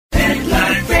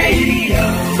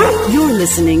You're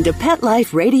listening to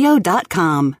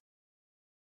PetLifeRadio.com.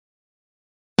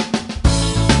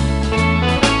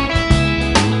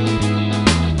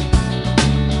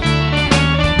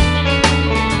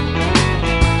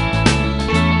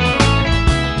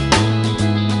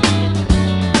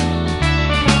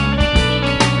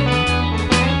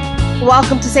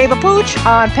 Welcome to Save a Pooch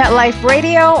on Pet Life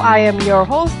Radio. I am your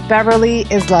host, Beverly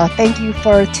Isla. Thank you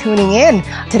for tuning in.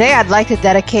 Today, I'd like to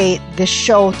dedicate this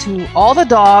show to all the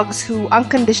dogs who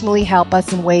unconditionally help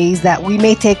us in ways that we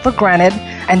may take for granted.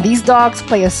 And these dogs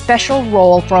play a special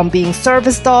role, from being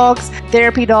service dogs,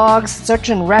 therapy dogs, search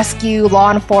and rescue,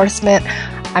 law enforcement.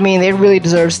 I mean, they really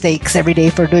deserve steaks every day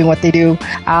for doing what they do.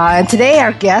 And today,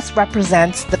 our guest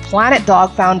represents the Planet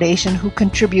Dog Foundation, who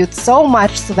contributes so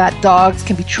much so that dogs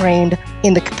can be trained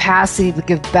in the capacity to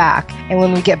give back. And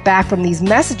when we get back from these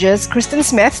messages, Kristen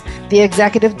Smith, the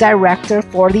executive director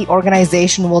for the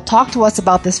organization, will talk to us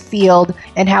about this field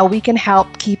and how we can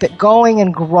help keep it going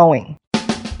and growing.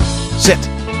 Sit.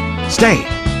 Stay.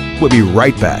 We'll be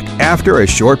right back after a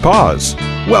short pause.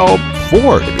 Well,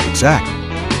 4 to be exact.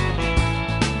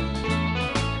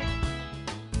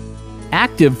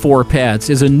 Active4Pets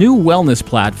is a new wellness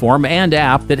platform and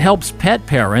app that helps pet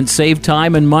parents save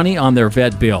time and money on their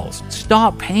vet bills.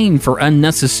 Stop paying for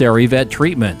unnecessary vet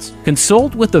treatments.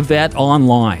 Consult with the vet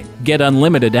online. Get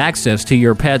unlimited access to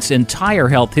your pet's entire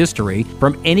health history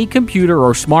from any computer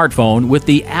or smartphone with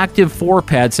the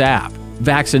Active4Pets app.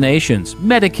 Vaccinations,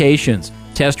 medications,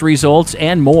 test results,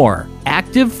 and more.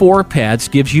 Active4Pets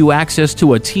gives you access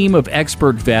to a team of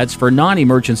expert vets for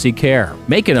non-emergency care.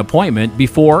 Make an appointment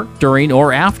before, during,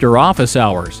 or after office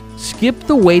hours. Skip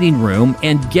the waiting room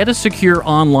and get a secure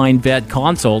online vet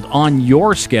consult on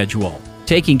your schedule.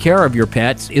 Taking care of your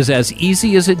pets is as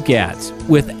easy as it gets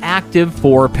with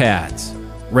Active4Pets.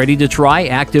 Ready to try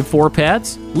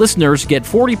Active4Pets? Listeners get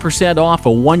 40% off a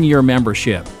 1-year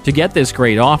membership. To get this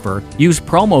great offer, use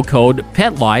promo code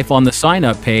PETLIFE on the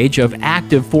sign-up page of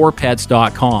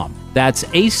Active4Pets.com. That's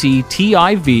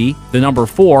ACTIV, the number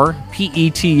 4,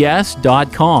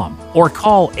 PETS.com. Or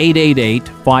call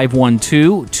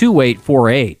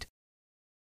 888-512-2848.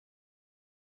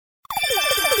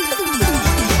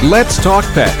 Let's talk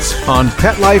pets on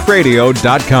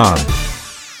PetLifeRadio.com.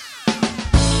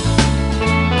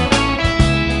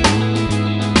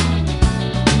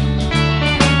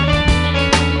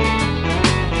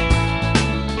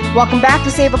 Welcome back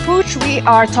to Save a Pooch. We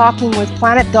are talking with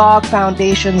Planet Dog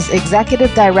Foundation's Executive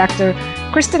Director,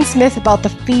 Kristen Smith, about the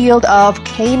field of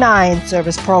canine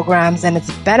service programs and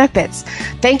its benefits.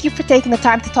 Thank you for taking the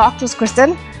time to talk to us,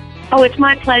 Kristen. Oh, it's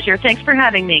my pleasure. Thanks for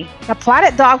having me. The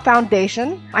Planet Dog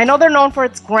Foundation, I know they're known for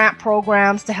its grant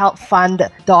programs to help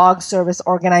fund dog service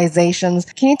organizations.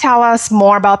 Can you tell us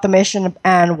more about the mission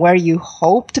and where you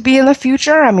hope to be in the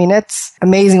future? I mean, it's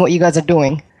amazing what you guys are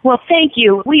doing. Well, thank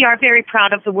you. We are very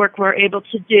proud of the work we're able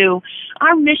to do.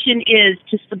 Our mission is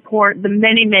to support the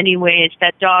many, many ways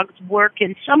that dogs work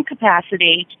in some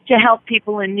capacity to help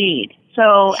people in need.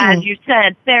 So, as you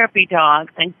said, therapy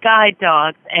dogs and guide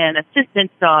dogs and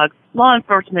assistance dogs, law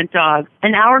enforcement dogs.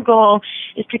 And our goal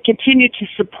is to continue to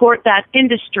support that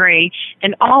industry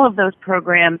and all of those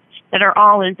programs that are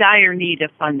all in dire need of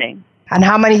funding. And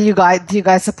how many do you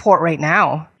guys support right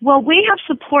now? Well, we have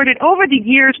supported, over the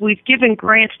years, we've given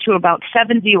grants to about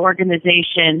 70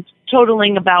 organizations,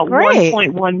 totaling about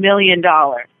 $1.1 million.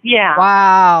 Yeah.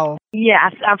 Wow.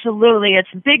 Yes, absolutely.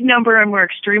 It's a big number, and we're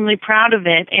extremely proud of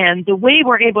it. And the way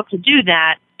we're able to do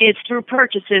that is through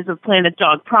purchases of Planet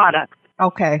Dog products.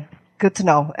 Okay, good to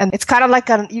know. And it's kind of like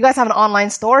you guys have an online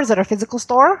store? Is it a physical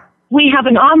store? We have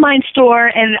an online store,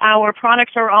 and our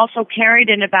products are also carried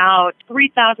in about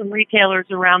 3,000 retailers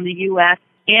around the U.S.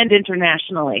 and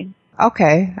internationally.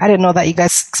 Okay. I didn't know that you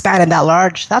guys expanded that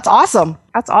large. That's awesome.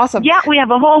 That's awesome. Yeah, we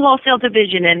have a whole wholesale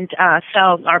division, and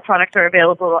so our products are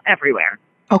available everywhere.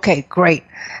 Okay, great.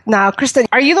 Now, Kristen,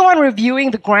 are you the one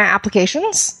reviewing the grant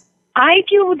applications? I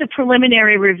do the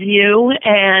preliminary review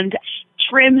and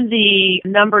trim the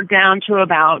number down to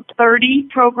about 30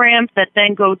 programs that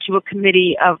then go to a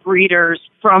committee of readers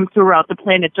from throughout the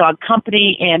Planet Dog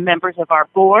Company and members of our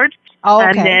board. Oh, okay.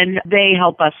 And then they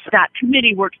help us. That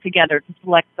committee works together to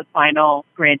select the final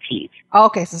grantees.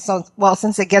 Okay, so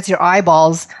since it gets your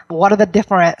eyeballs, what are the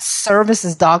different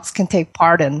services dogs can take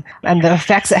part in and the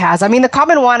effects it has? I mean, the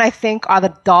common one, I think, are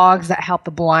the dogs that help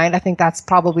the blind. I think that's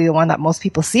probably the one that most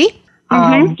people see.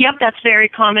 Yep, that's very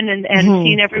common and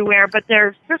seen everywhere. But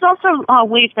there's also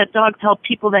ways that dogs help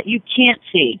people that you can't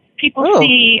see. People Ooh.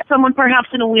 see someone perhaps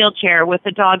in a wheelchair with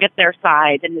a dog at their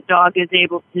side, and the dog is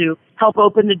able to help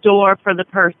open the door for the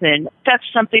person, fetch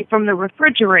something from the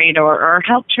refrigerator, or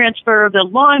help transfer the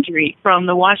laundry from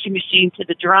the washing machine to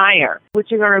the dryer,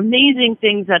 which are amazing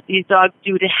things that these dogs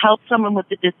do to help someone with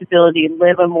a disability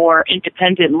live a more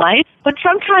independent life. But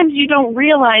sometimes you don't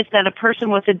realize that a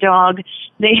person with a dog,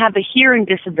 they have a hearing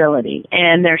disability,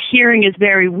 and their hearing is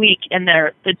very weak, and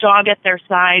the dog at their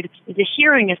side is a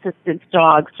hearing assistance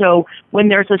dog. So when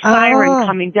there's a siren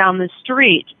coming down the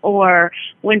street, or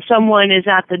when someone is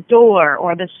at the door,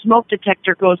 or the smoke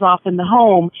detector goes off in the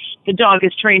home, the dog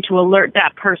is trained to alert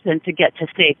that person to get to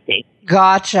safety.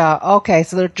 Gotcha. Okay,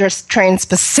 so they're just trained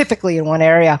specifically in one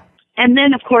area. And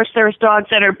then, of course, there's dogs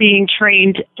that are being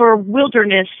trained for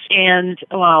wilderness and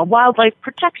wildlife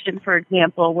protection, for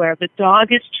example, where the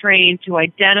dog is trained to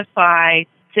identify,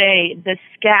 say, the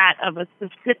scat of a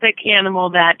specific animal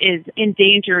that is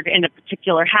endangered in a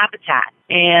particular habitat.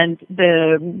 And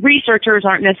the researchers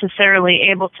aren't necessarily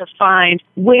able to find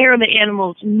where the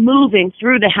animal's moving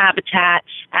through the habitat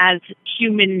as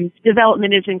human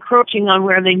development is encroaching on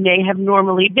where they may have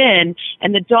normally been.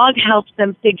 And the dog helps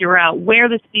them figure out where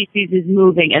the species is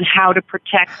moving and how to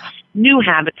protect new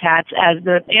habitats as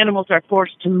the animals are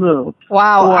forced to move.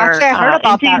 Wow, or, actually I heard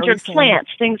about that endangered recently.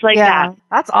 plants, things like that.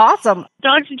 That's awesome.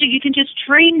 Dogs, you can just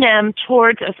train them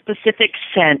towards a specific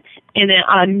scent in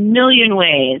a million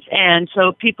ways. And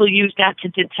so people use that to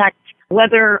detect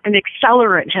whether an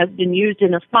accelerant has been used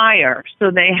in a fire.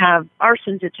 So they have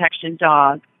arson detection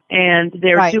dogs. And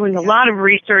they're doing a lot of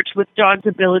research with dogs'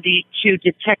 ability to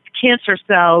detect cancer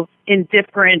cells in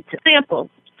different samples.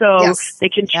 So they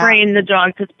can train the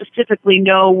dog to specifically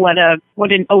know what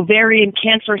an ovarian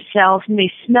cancer cell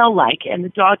may smell like, and the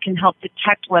dog can help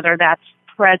detect whether that's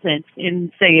present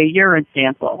in, say, a urine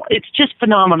sample. It's just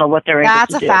phenomenal what they're able to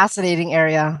do. That's a fascinating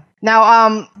area.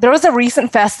 Now, there was a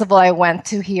recent festival I went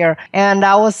to here, and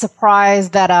I was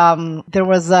surprised that there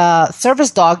was a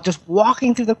service dog just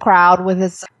walking through the crowd with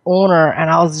his owner, and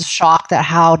I was just shocked at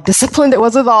how disciplined it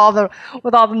was with all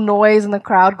the noise and the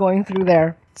crowd going through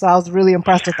there. So I was really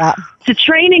impressed with that. The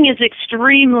training is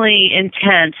extremely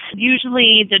intense.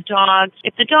 Usually if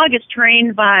the dog is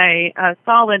trained by a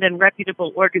solid and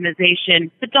reputable organization,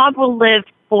 the dog will live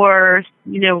for,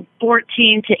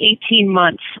 14 to 18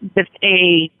 months with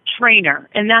a trainer.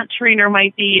 And that trainer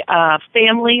might be a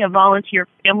volunteer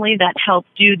family that helps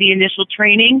do the initial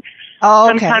training. Oh,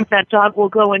 okay. Sometimes that dog will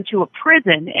go into a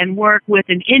prison and work with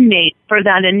an inmate for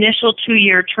that initial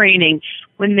 2-year training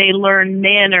when they learn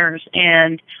manners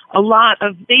and a lot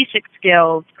of basic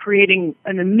skills, creating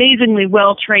an amazingly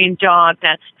well-trained dog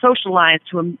that's socialized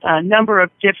to a number of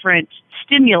different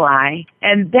stimuli.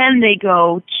 And then they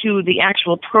go to the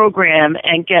actual program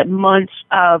and get months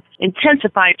of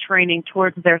intensified training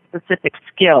towards their specific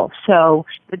skill. So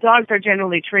the dogs are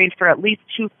generally trained for at least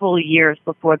 2 full years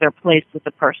before they're placed with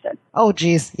the person. Oh,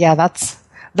 geez. Yeah,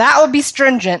 that would be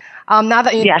stringent. Now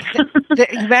that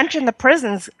you mentioned the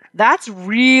prisons, that's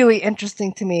really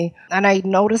interesting to me. And I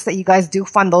noticed that you guys do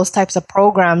fund those types of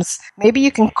programs. Maybe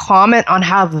you can comment on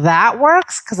how that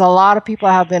works, because a lot of people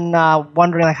have been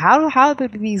wondering, like, how do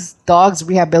these dogs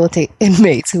rehabilitate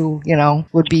inmates who,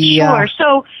 would be... Sure.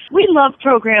 So we love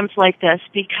programs like this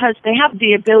because they have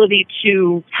the ability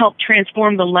to help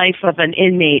transform the life of an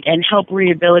inmate and help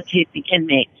rehabilitate the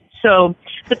inmate. So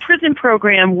the prison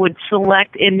program would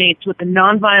select inmates with a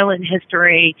nonviolent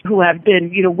history who have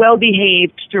been,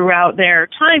 well-behaved throughout their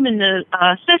time in the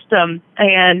system,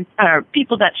 and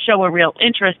people that show a real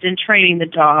interest in training the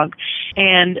dog.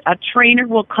 And a trainer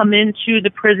will come into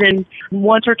the prison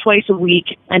once or twice a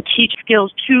week and teach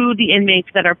skills to the inmates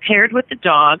that are paired with the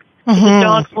dog. Mm-hmm. The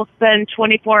dogs will spend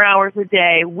 24 hours a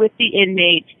day with the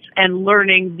inmates and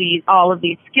learning all of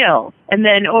these skills. And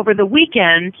then over the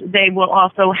weekend, they will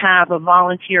also have a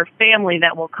volunteer family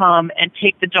that will come and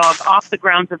take the dog off the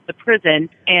grounds of the prison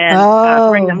and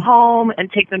bring them home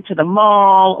and take them to the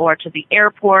mall or to the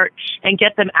airport and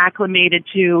get them acclimated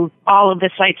to all of the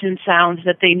sights and sounds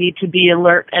that they need to be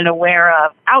alert and aware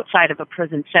of outside of a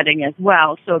prison setting as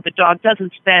well. So the dog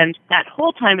doesn't spend that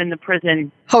whole time in the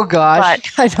prison. Oh,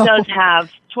 gosh. But does have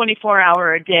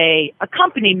 24-hour-a-day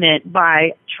accompaniment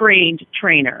by trained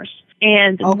trainers.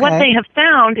 And what they have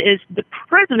found is the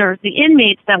prisoners, the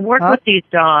inmates that work with these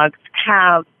dogs,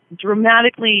 have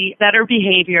dramatically better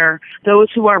behavior. Those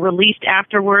who are released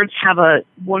afterwards have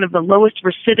one of the lowest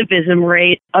recidivism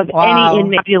rate of any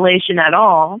inmate population at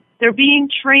all. They're being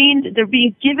trained, they're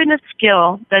being given a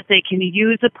skill that they can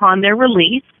use upon their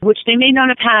release, which they may not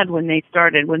have had when they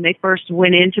started. When they first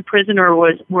went into prison or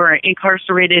were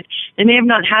incarcerated, they may have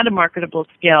not had a marketable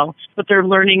skill, but they're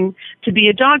learning to be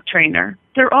a dog trainer.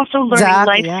 They're also learning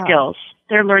life skills.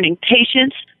 They're learning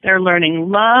patience. They're learning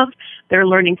love. They're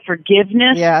learning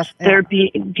forgiveness. Yes. They're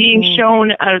being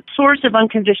shown a source of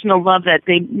unconditional love that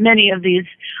many of these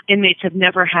inmates have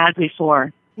never had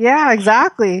before. Yeah,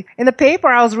 exactly. In the paper,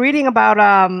 I was reading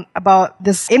about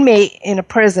this inmate in a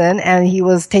prison, and he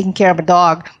was taking care of a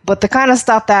dog. But the kind of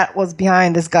stuff that was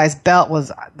behind this guy's belt was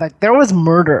like there was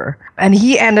murder, and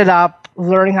he ended up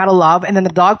learning how to love. And then the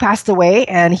dog passed away,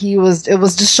 and it was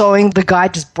just showing the guy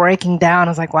just breaking down.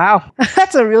 I was like, wow,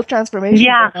 that's a real transformation.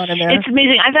 Yeah, going on in there. It's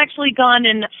amazing. I've actually gone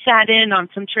and sat in on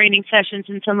some training sessions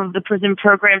in some of the prison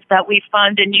programs that we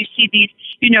fund, and you see these,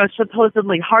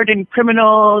 supposedly hardened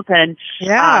criminals and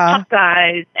tough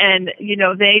guys, and,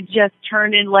 they just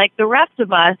turn in like the rest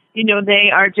of us. They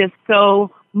are just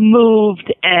so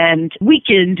moved and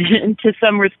weakened in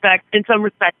some respect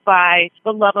by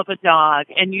the love of a dog,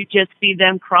 and you just see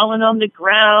them crawling on the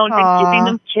ground and giving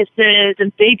them kisses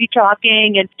and baby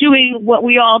talking and doing what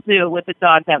we all do with a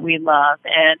dog that we love.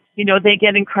 And they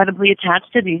get incredibly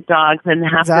attached to these dogs and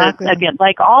have to, again,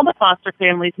 like all the foster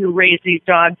families who raise these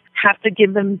dogs, have to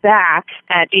give them back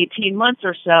at 18 months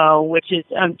or so, which is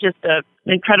just an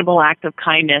incredible act of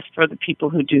kindness for the people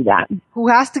who do that. Who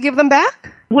has to give them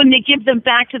back? When they give them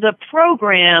back to the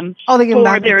program they give for them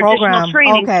back their to the program. additional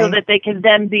training so that they can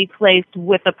then be placed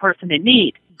with a person in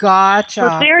need. Gotcha. So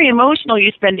it's very emotional.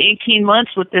 You spend 18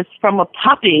 months with this from a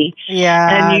puppy,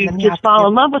 and you just fall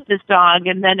in love with this dog,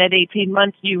 and then at 18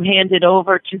 months you hand it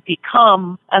over to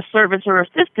become a service or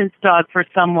assistance dog for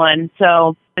someone.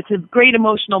 So it's a great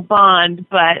emotional bond,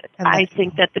 but I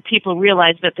think that the people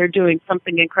realize that they're doing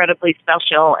something incredibly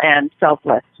special and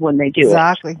selfless when they do it.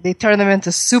 Exactly. They turn them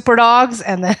into super dogs,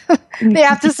 and then they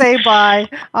have to say bye.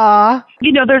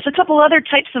 There's a couple other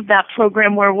types of that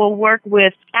program where we'll work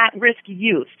with at-risk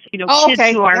youth. Kids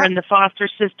who are in the foster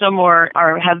system or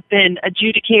have been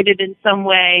adjudicated in some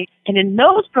way. And in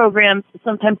those programs,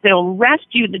 sometimes they'll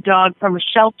rescue the dog from a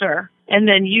shelter and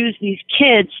then use these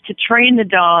kids to train the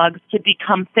dogs to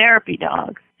become therapy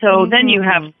dogs. So then you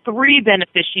have 3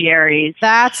 beneficiaries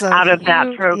out of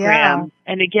that program. Yeah.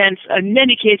 And again, in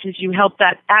many cases, you help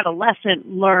that adolescent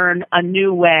learn a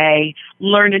new way,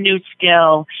 learn a new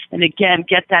skill, and again,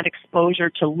 get that exposure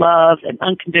to love and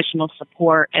unconditional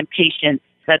support and patience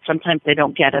that sometimes they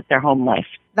don't get at their home life.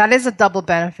 That is a double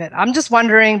benefit. I'm just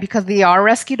wondering, because they are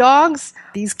rescue dogs,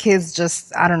 these kids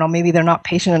just, I don't know, maybe they're not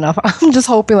patient enough. I'm just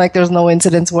hoping like there's no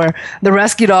incidents where the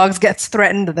rescue dogs gets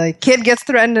threatened, the kid gets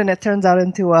threatened, and it turns out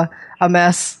into a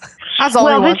mess. This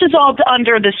is all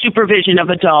under the supervision of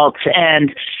adults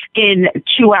and in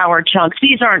 2-hour chunks.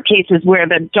 These aren't cases where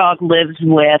the dog lives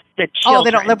with the children.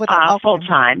 They don't live with them full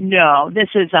time. No, this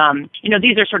is,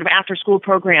 these are sort of after school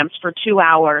programs for 2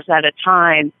 hours at a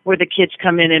time where the kids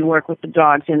come in and work with the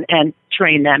dogs and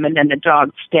train them, and then the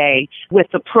dogs stay with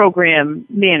the program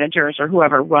managers or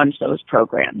whoever runs those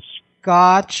programs.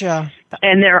 Gotcha.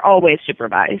 And they're always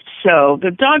supervised. So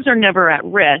the dogs are never at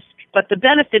risk. But the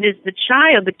benefit is the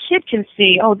kid can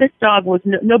see, this dog was,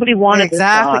 nobody wanted this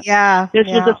dog. This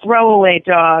was a throwaway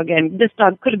dog, and this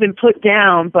dog could have been put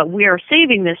down, but we are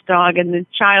saving this dog, and the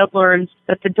child learns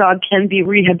that the dog can be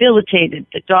rehabilitated.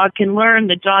 The dog can learn,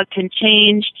 the dog can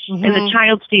change, and the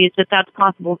child sees that that's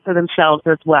possible for themselves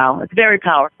as well. It's very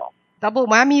powerful. Double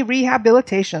whammy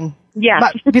rehabilitation. Yeah.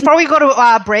 But before we go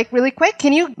to break really quick,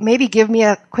 can you maybe give me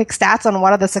a quick stats on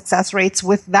what are the success rates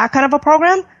with that kind of a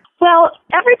program? Well,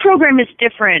 every program is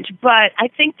different, but I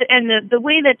think the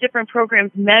way that different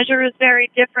programs measure is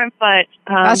very different, but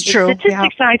that's true. The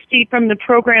statistics I see from the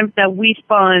programs that we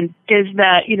fund is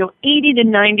that, 80 to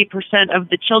 90% of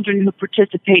the children who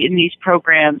participate in these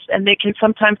programs, and they can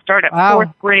sometimes start at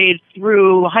 4th grade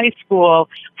through high school,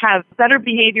 have better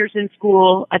behaviors in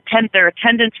school, their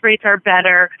attendance rates are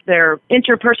better, their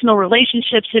interpersonal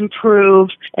relationships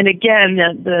improve, and again,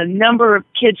 the number of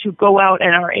kids who go out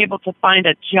and are able to find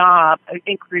a job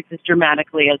increases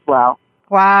dramatically as well.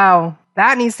 Wow.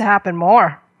 That needs to happen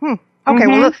more. Okay,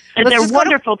 well, and they're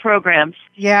wonderful programs.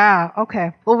 Yeah,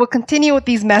 okay. Well, we'll continue with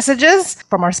these messages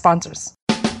from our sponsors.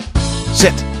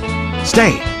 Sit.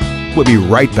 Stay. We'll be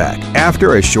right back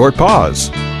after a short pause.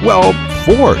 Well,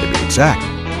 4 to be exact.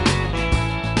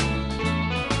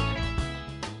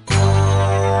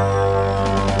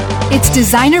 It's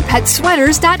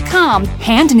DesignerPetSweaters.com.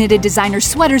 Hand-knitted designer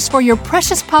sweaters for your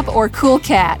precious pup or cool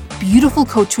cat. Beautiful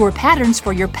couture patterns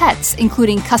for your pets,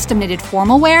 including custom-knitted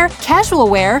formal wear, casual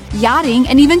wear, yachting,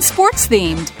 and even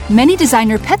sports-themed. Many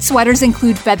designer pet sweaters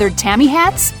include feathered tammy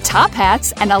hats, top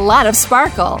hats, and a lot of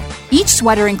sparkle. Each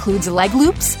sweater includes leg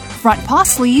loops, front paw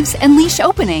sleeves, and leash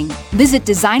opening. Visit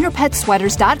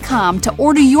DesignerPetSweaters.com to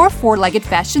order your four-legged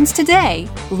fashions today.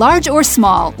 Large or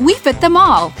small, we fit them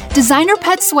all.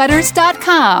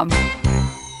 DesignerPetSweaters.com.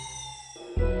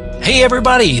 Hey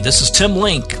everybody, this is Tim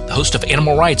Link, the host of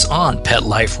Animal Rights on Pet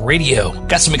Life Radio.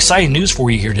 Got some exciting news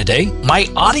for you here today. My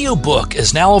audiobook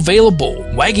is now available.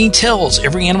 Wagging Tails,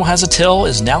 Every Animal Has a Tail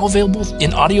is now available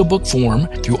in audiobook form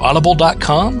through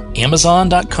Audible.com,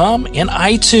 Amazon.com, and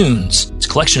iTunes. It's a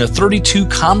collection of 32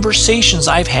 conversations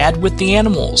I've had with the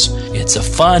animals. It's a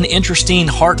fun, interesting,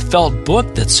 heartfelt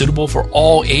book that's suitable for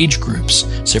all age groups.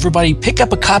 So everybody pick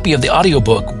up a copy of the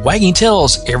audiobook, Wagging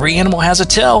Tails, Every Animal Has a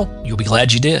Tail. You'll be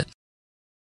glad you did.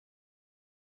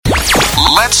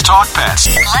 Let's talk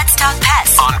pets. Let's talk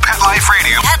pets On Pet Life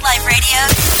Radio. Pet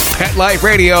Life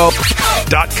Radio.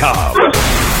 PetLifeRadio.com.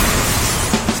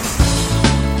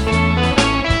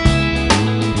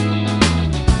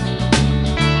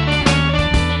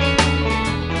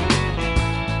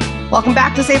 Welcome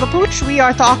back to Save a Pooch. We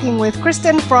are talking with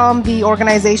Kristen from the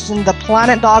organization the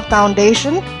Planet Dog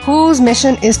Foundation, whose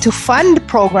mission is to fund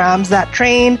programs that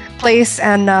train, place,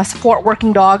 and support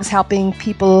working dogs, helping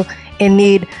people in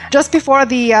need. Just before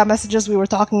the messages, we were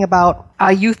talking about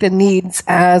youth in needs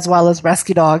as well as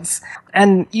rescue dogs.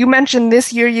 And you mentioned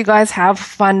this year you guys have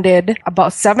funded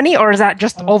about 70, or is that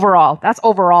just overall? That's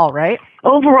overall, right?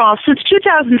 Overall, since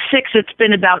 2006, it's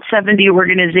been about 70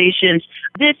 organizations.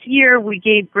 This year, we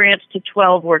gave grants to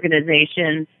 12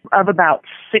 organizations of about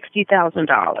 $60,000.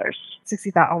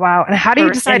 $60,000. Wow. And how do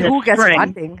you decide who gets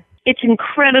funding? It's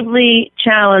incredibly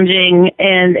challenging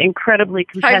and incredibly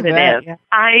competitive.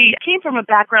 I came from a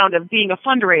background of being a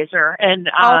fundraiser and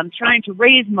trying to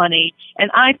raise money,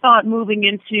 and I thought moving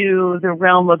into the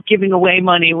realm of giving away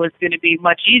money was going to be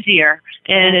much easier.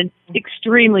 And it's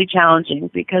extremely challenging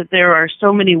because there are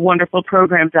so many wonderful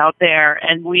programs out there,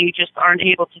 and we just aren't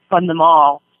able to fund them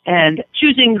all. And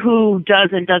choosing who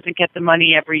does and doesn't get the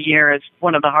money every year is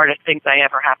one of the hardest things I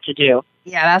ever have to do.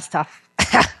 Yeah, that's tough.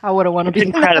 I wouldn't want to be. It's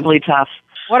incredibly tough.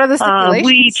 What are the stipulations?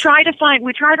 We try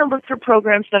to look for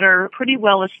programs that are pretty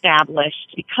well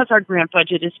established. Because our grant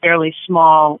budget is fairly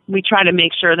small, we try to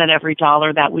make sure that every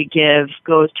dollar that we give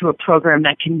goes to a program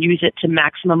that can use it to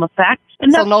maximum effect.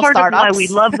 And that's part of why we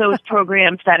love those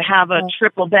programs that have a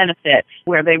triple benefit,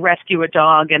 where they rescue a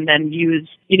dog and then use,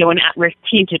 an at-risk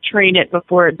team to train it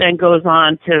before it then goes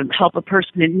on to help a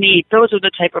person in need. Those are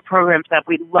the type of programs that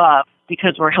we love,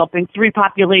 because we're helping 3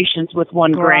 populations with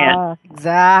 1 grant.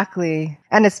 Exactly.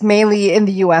 And it's mainly in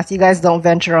the U.S. You guys don't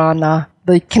venture on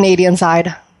the Canadian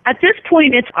side. At this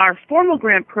point, our formal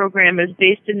grant program is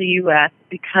based in the U.S.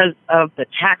 because of the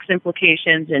tax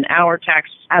implications and our tax.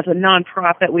 As a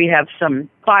nonprofit, we have some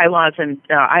bylaws and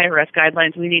IRS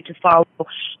guidelines we need to follow.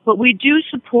 But we do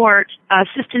support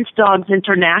Assistance Dogs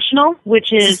International,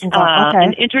 which is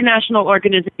an international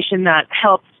organization that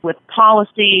helps with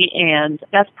policy and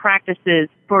best practices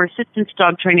for assistance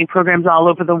dog training programs all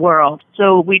over the world.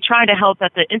 So we try to help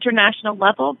at the international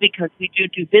level because we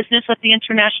do business at the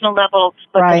international level,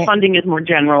 but the funding is more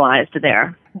generalized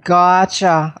there.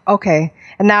 Gotcha. Okay.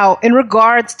 And now, in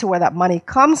regards to where that money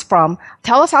comes from,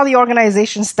 tell us how the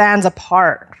organization stands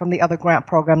apart from the other grant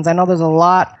programs. I know there's a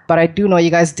lot, but I do know you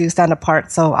guys do stand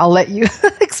apart, so I'll let you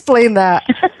explain that.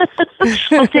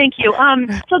 Well, thank you.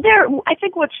 I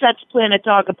think what sets Planet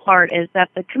Dog apart is that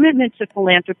the commitment to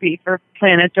philanthropy for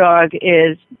Planet Dog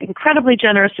is incredibly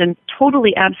generous and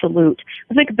totally absolute.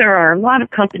 I think there are a lot of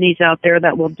companies out there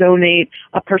that will donate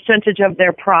a percentage of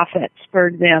their profits, for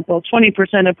example,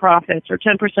 20% of profits or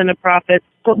 10% of profits.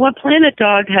 But what Planet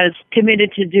Dog has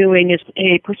committed to doing is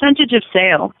a percentage of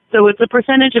sales. So it's a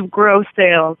percentage of gross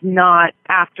sales, not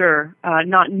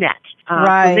net. So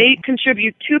they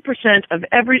contribute 2% of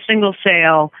every single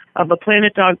sale of a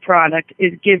Planet Dog product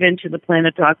is given to the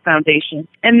Planet Dog Foundation.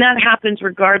 And that happens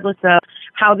regardless of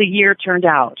how the year turned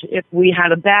out. If we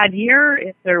had a bad year,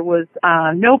 if there was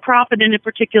no profit in a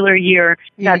particular year,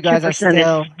 that 2%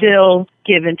 is still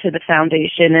given to the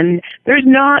foundation. And there's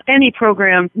not any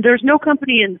program, there's no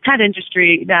company in the pet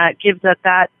industry that gives us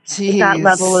that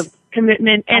level of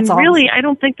commitment. And really, I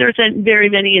don't think there's very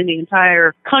many in the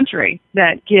entire country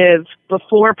that give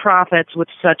before profits with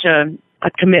such a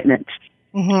commitment.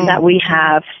 that we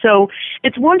have. So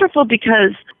it's wonderful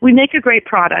because we make a great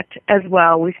product as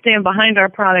well. We stand behind our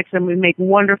products and we make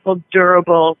wonderful,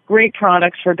 durable, great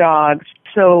products for dogs.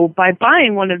 So by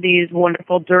buying one of these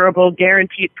wonderful, durable,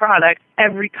 guaranteed products,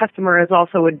 every customer is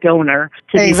also a donor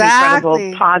to these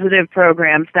incredible positive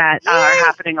programs that are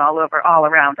happening all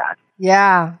around us.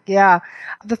 Yeah, yeah.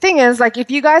 The thing is, like, if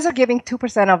you guys are giving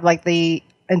 2% of like the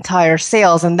entire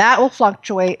sales, and that will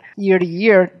fluctuate year to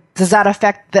year, does that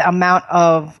affect the amount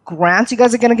of grants you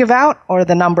guys are going to give out or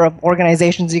the number of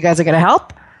organizations you guys are going to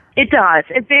help? It does.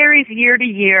 It varies year to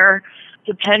year,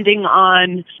 depending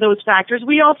on those factors.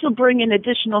 We also bring in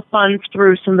additional funds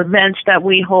through some events that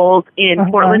we hold in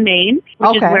Portland, Maine,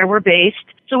 which is where we're based.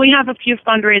 So we have a few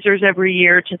fundraisers every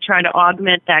year to try to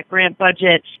augment that grant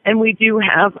budget. And we do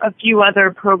have a few other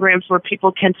programs where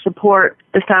people can support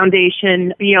the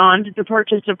foundation beyond the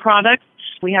purchase of products.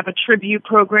 We have a tribute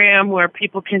program where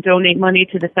people can donate money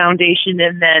to the foundation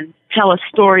and then tell a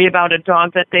story about a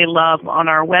dog that they love on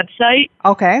our website.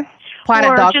 Okay.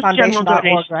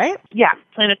 PlanetDogFoundation.org, right? Yeah,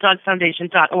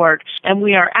 PlanetDogFoundation.org. And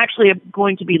we are actually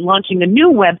going to be launching a new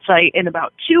website in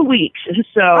about 2 weeks.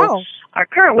 So our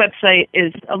current website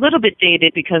is a little bit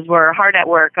dated because we're hard at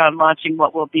work on launching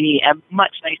what will be a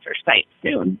much nicer site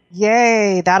soon.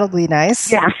 Yay, that'll be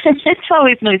nice. Yeah, it's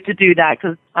always nice to do that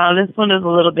because this one is a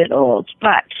little bit old,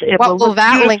 but it will look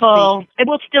beautiful. It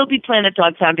will still be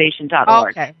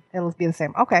PlanetDogFoundation.org. Okay, it'll be the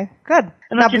same. Okay, good.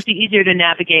 And it'll just be easier to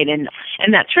navigate. And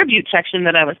that tribute section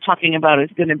that I was talking about is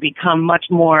going to become much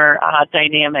more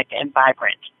dynamic and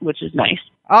vibrant, which is nice.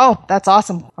 Oh, that's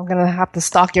awesome. I'm going to have to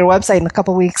stalk your website in a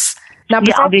couple weeks. Now,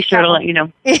 I'll be sure to let you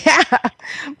know. Yeah.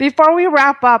 Before we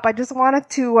wrap up, I just wanted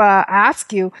to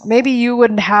ask you, maybe you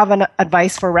would have an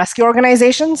advice for rescue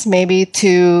organizations, maybe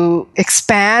to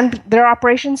expand their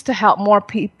operations to help more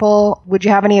people. Would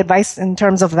you have any advice in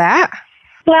terms of that?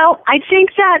 Well, I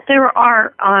think that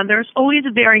there's always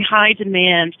a very high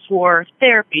demand for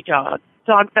therapy dogs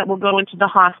that will go into the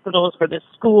hospitals or the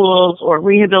schools or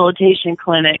rehabilitation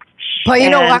clinics. But you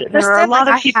know what? There are a lot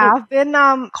of people. I have been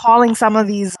calling some of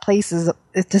these places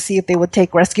to see if they would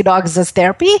take rescue dogs as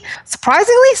therapy.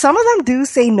 Surprisingly, some of them do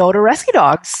say no to rescue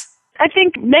dogs. I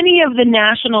think many of the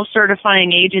national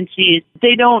certifying agencies,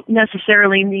 they don't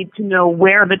necessarily need to know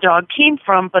where the dog came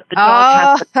from, but the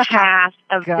dog has to pass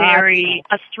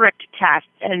a strict test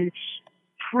and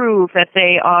prove that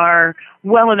they are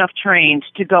well enough trained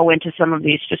to go into some of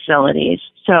these facilities.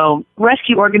 So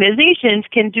rescue organizations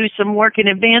can do some work in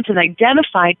advance and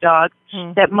identify dogs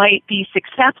that might be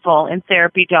successful in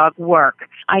therapy dog work.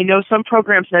 I know some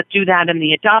programs that do that, and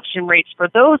the adoption rates for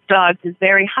those dogs is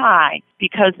very high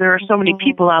because there are so many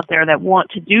people out there that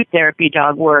want to do therapy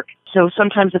dog work. So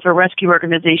sometimes if a rescue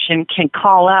organization can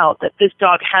call out that this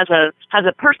dog has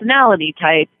a personality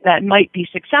type that might be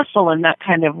successful in that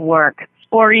kind of work,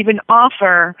 or even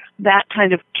offer that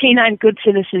kind of canine good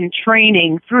citizen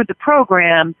training through the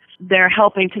program, they're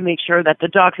helping to make sure that the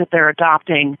dogs that they're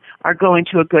adopting are going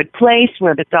to a good place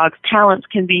where the dog's talents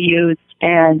can be used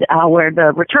and where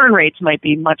the return rates might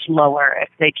be much lower if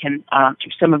they can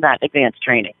do some of that advanced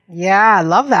training. Yeah, I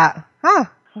love that. I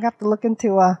have to look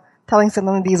into telling some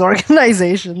of these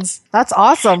organizations. That's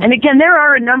awesome. And again, there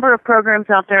are a number of programs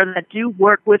out there that do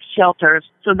work with shelters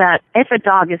so that if a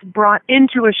dog is brought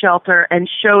into a shelter and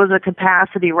shows a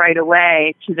capacity right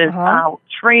away to the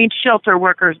trained shelter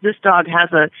workers, this dog has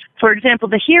for example,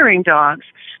 the hearing dogs,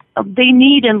 they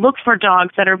need and look for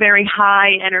dogs that are very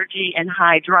high energy and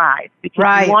high drive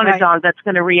because you want a dog that's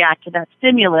going to react to that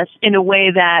stimulus in a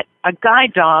way that a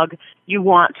guide dog you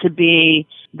want to be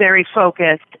very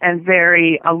focused and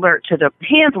very alert to the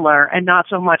handler and not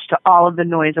so much to all of the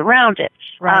noise around it.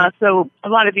 Right. So a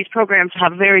lot of these programs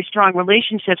have very strong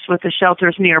relationships with the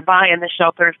shelters nearby, and the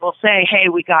shelters will say, hey,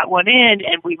 we got one in,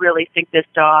 and we really think this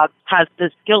dog has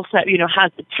the skill set,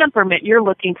 has the temperament you're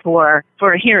looking for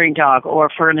a hearing dog or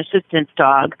for an assistance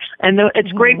dog. And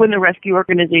it's great when the rescue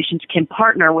organizations can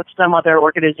partner with some other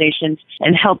organizations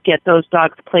and help get those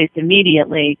dogs placed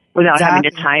immediately without having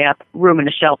to tie up room in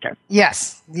a shelter.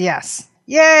 Yes.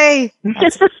 Yay!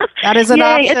 That is an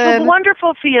option. It's a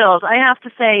wonderful field. I have to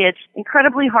say it's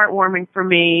incredibly heartwarming for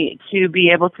me to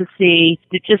be able to see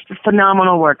just the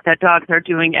phenomenal work that dogs are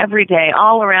doing every day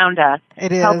all around us.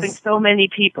 It is. Helping so many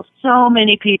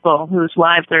people whose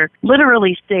lives are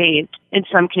literally saved in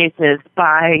some cases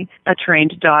by a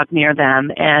trained dog near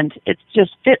them. And it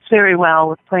just fits very well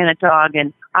with Planet Dog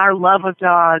and our love of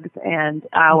dogs and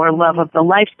our love of the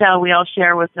lifestyle we all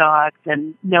share with dogs,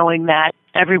 and knowing that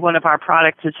every one of our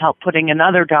products has helped putting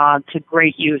another dog to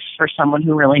great use for someone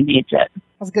who really needs it.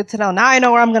 That's good to know. Now I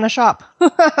know where I'm going to shop.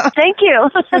 Thank you.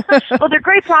 Well, they're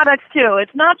great products, too.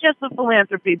 It's not just the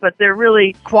philanthropy, but they're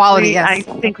really quality, yes. I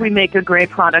think we make a great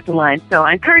product line. So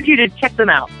I encourage you to check them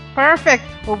out. Perfect.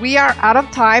 Well, we are out of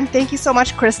time. Thank you so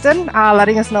much, Kristen,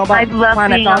 letting us know about I love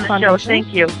Planet being Dog on the Foundation. show.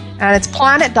 Thank you. And it's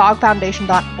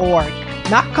planetdogfoundation.org.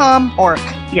 Not com, org.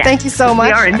 Yes. Thank you so much.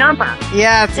 We are a nonprofit.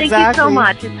 Yes, Thank exactly. you so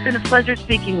much. It's been a pleasure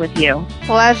speaking with you.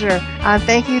 Pleasure. And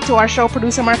thank you to our show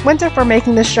producer, Mark Winter, for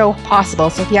making this show possible.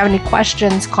 So if you have any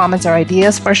questions, comments, or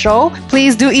ideas for a show,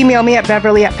 please do email me at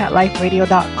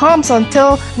beverly@petliferadio.com. So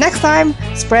until next time,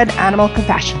 spread animal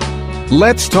compassion.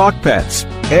 Let's Talk Pets,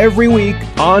 every week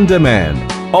on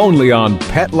demand, only on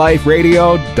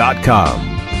PetLifeRadio.com.